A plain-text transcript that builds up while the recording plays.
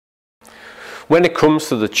when it comes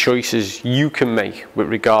to the choices you can make with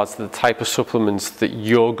regards to the type of supplements that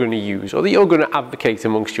you're going to use or that you're going to advocate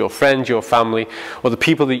amongst your friends, your family, or the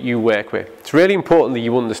people that you work with, it's really important that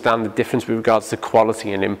you understand the difference with regards to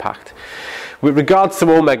quality and impact. With regards to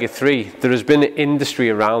omega-3, there has been an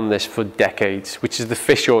industry around this for decades, which is the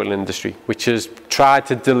fish oil industry, which has tried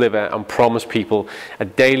to deliver and promise people a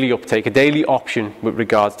daily uptake, a daily option with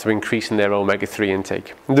regards to increasing their omega-3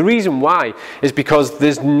 intake. And the reason why is because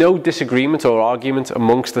there's no disagreement or argument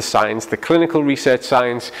amongst the science, the clinical research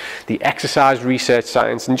science, the exercise research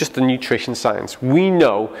science, and just the nutrition science. We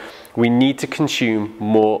know we need to consume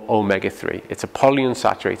more omega-3. It's a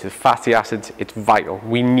polyunsaturated fatty acid. It's vital.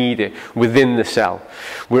 We need it within the cell.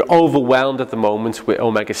 We're overwhelmed at the moment with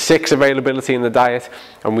omega-6 availability in the diet,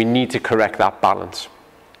 and we need to correct that balance.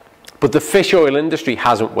 But the fish oil industry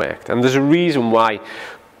hasn't worked, and there's a reason why.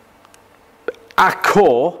 At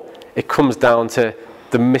core, it comes down to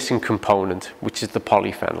the missing component, which is the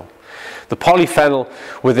polyphenol. The polyphenol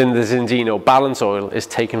within the Zinzino balance oil is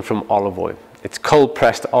taken from olive oil. It's cold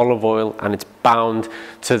pressed olive oil, and it's bound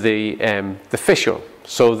to the fish oil.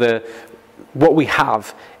 So what we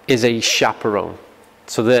have is a chaperone.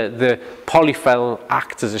 So the polyphenol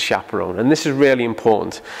acts as a chaperone, and this is really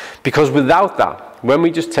important because without that, when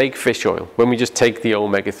we just take fish oil, when we just take the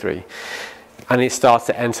omega-3 and it starts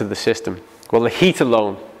to enter the system, well, the heat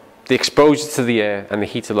alone, the exposure to the air and the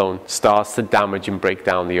heat alone starts to damage and break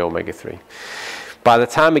down the omega-3. By the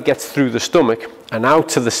time it gets through the stomach and out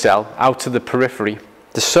to the cell, out to the periphery,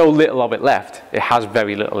 there's so little of it left, it has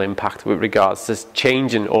very little impact with regards to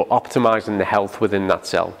changing or optimizing the health within that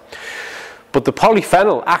cell. But the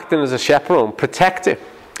polyphenol acting as a chaperone protects it.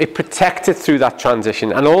 It protects it through that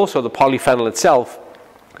transition, and also the polyphenol itself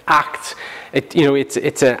acts,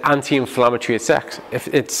 it's an anti-inflammatory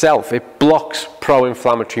itself. It blocks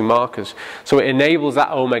pro-inflammatory markers. So it enables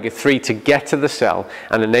that omega-3 to get to the cell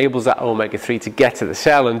and enables that omega-3 to get to the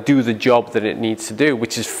cell and do the job that it needs to do,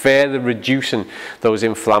 which is further reducing those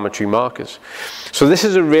inflammatory markers. So this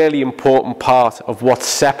is a really important part of what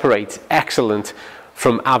separates excellent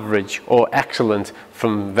from average or excellent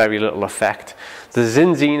from very little effect. The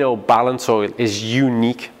Zinzino balance oil is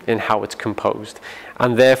unique in how it's composed,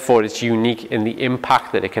 and therefore it's unique in the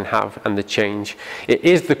impact that it can have and the change. It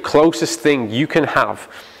is the closest thing you can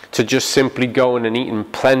have to just simply going and eating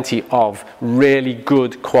plenty of really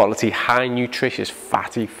good quality, high nutritious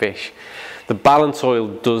fatty fish. The balance oil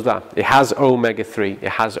does that. It has omega-3, it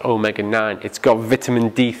has omega-9, it's got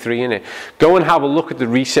vitamin D3 in it. Go and have a look at the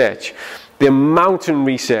research. The amount of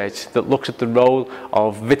research that looks at the role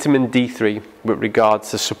of vitamin D3 with regards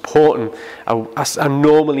to supporting a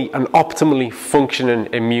normally and optimally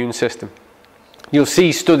functioning immune system. You'll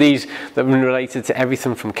see studies that are related to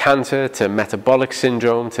everything from cancer to metabolic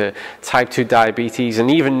syndrome to type 2 diabetes, and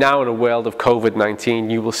even now in a world of COVID-19,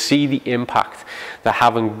 you will see the impact that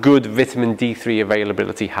having good vitamin D3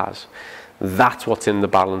 availability has. That's what's in the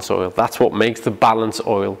balance oil. That's what makes the balance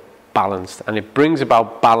oil balanced, and it brings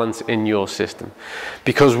about balance in your system,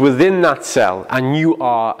 because within that cell, and you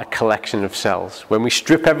are a collection of cells, when we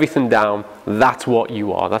strip everything down, that's what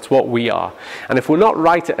you are, that's what we are. And if we're not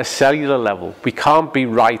right at a cellular level, we can't be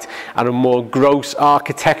right at a more gross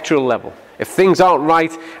architectural level. If things aren't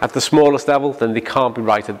right at the smallest level, then they can't be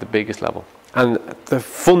right at the biggest level. And the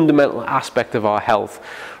fundamental aspect of our health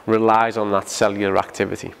relies on that cellular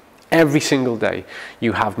activity. Every single day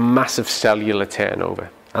you have massive cellular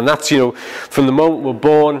turnover. And that's, from the moment we're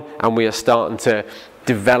born and we are starting to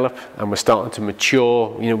develop and we're starting to mature,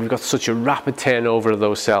 we've got such a rapid turnover of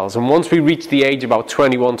those cells. And once we reach the age about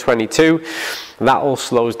 21, 22, that all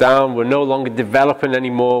slows down. We're no longer developing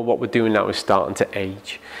anymore. What we're doing now is starting to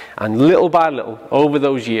age. And little by little, over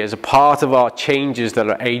those years, a part of our changes that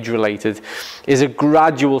are age-related is a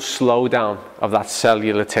gradual slowdown of that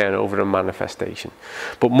cellular turnover and manifestation.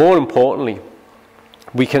 But more importantly,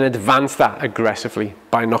 we can advance that aggressively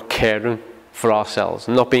by not caring for our cells,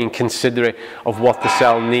 not being considerate of what the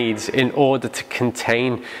cell needs in order to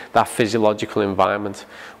contain that physiological environment.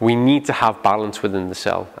 We need to have balance within the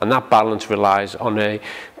cell, and that balance relies on a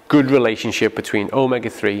good relationship between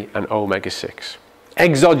omega-3 and omega-6.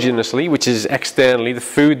 Exogenously, which is externally, the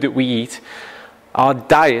food that we eat, our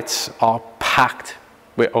diets are packed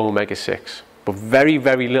with omega-6, but very,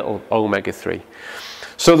 very little omega-3.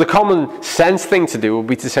 So the common sense thing to do would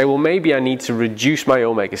be to say, well, maybe I need to reduce my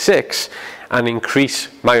omega-6 and increase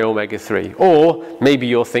my omega-3. Or maybe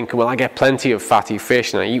you're thinking, well, I get plenty of fatty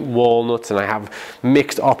fish and I eat walnuts and I have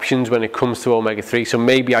mixed options when it comes to omega-3, so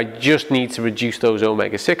maybe I just need to reduce those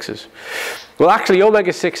omega-6s. Well, actually,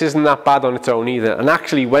 omega-6 isn't that bad on its own either, and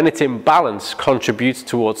actually when it's in balance contributes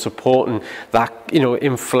towards supporting that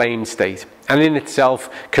inflamed state, and in itself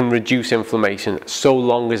can reduce inflammation so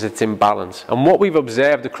long as it's in balance. And what we've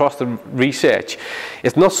observed across the research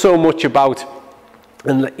is not so much about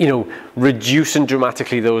reducing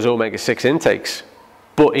dramatically those omega-6 intakes,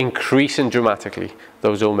 but increasing dramatically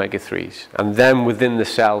those omega-3s. And then within the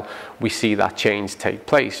cell, we see that change take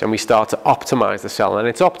place and we start to optimize the cell. And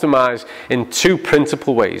it's optimized in two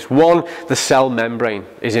principal ways. One, the cell membrane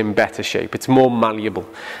is in better shape. It's more malleable.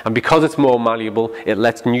 And because it's more malleable, it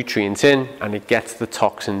lets nutrients in and it gets the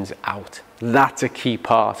toxins out. That's a key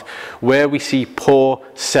part. Where we see poor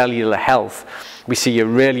cellular health, we see a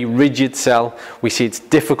really rigid cell, we see it's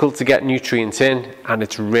difficult to get nutrients in, and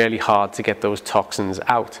it's really hard to get those toxins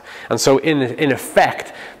out. And so in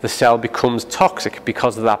effect, the cell becomes toxic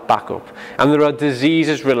because of that backup. And there are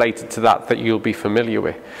diseases related to that you'll be familiar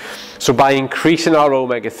with. So by increasing our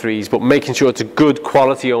omega-3s, but making sure it's a good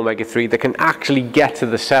quality omega-3 that can actually get to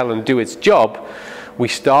the cell and do its job, we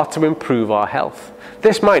start to improve our health.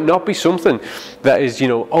 This might not be something that is,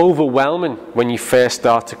 overwhelming when you first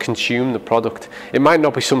start to consume the product. It might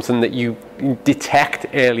not be something that you detect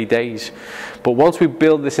early days. But once we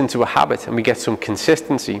build this into a habit and we get some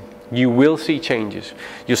consistency, you will see changes.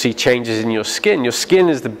 You'll see changes in your skin. Your skin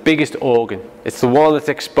is the biggest organ. It's the one that's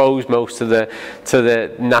exposed most to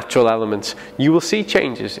the natural elements. You will see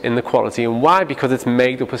changes in the quality. And why? Because it's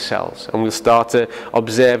made up of cells. And we'll start to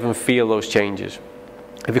observe and feel those changes.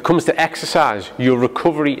 If it comes to exercise, your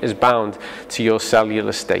recovery is bound to your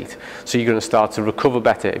cellular state. So you're going to start to recover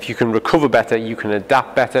better. If you can recover better, you can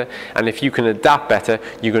adapt better. And if you can adapt better,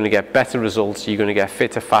 you're going to get better results. You're going to get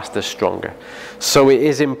fitter, faster, stronger. So it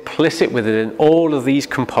is implicit within all of these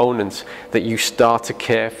components that you start to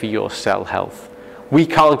care for your cell health. We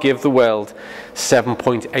can't give the world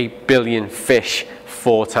 7.8 billion fish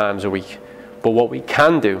 4 times a week. But what we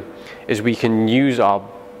can do is we can use our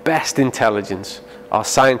best intelligence, our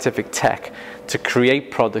scientific tech, to create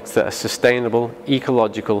products that are sustainable,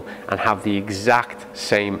 ecological, and have the exact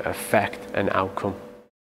same effect and outcome.